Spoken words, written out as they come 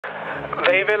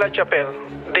David LaChapelle,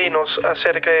 dinos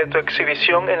acerca de tu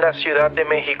exhibición en la Ciudad de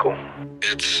México.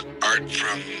 It's art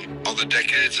from all the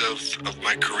decades of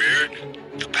my career,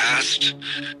 the past,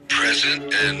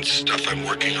 present, and stuff I'm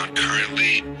working on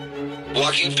currently.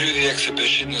 Walking through the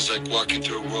exhibition is like walking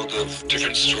through a world of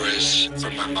different stories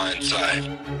from my mind's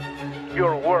eye.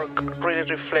 Your work really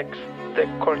reflects the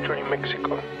culture in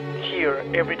Mexico. Here,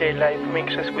 everyday life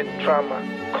mixes with drama,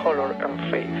 color,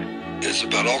 and faith. It's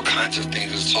about all kinds of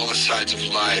things. It's all the sides of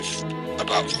life,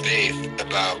 about faith,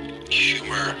 about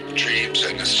humor, dreams,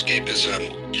 and escapism,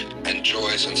 and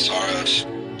joys and sorrows.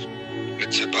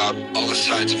 It's about all the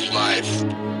sides of life.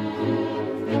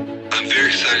 I'm very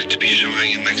excited to be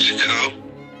showing in Mexico,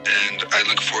 and I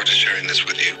look forward to sharing this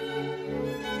with you.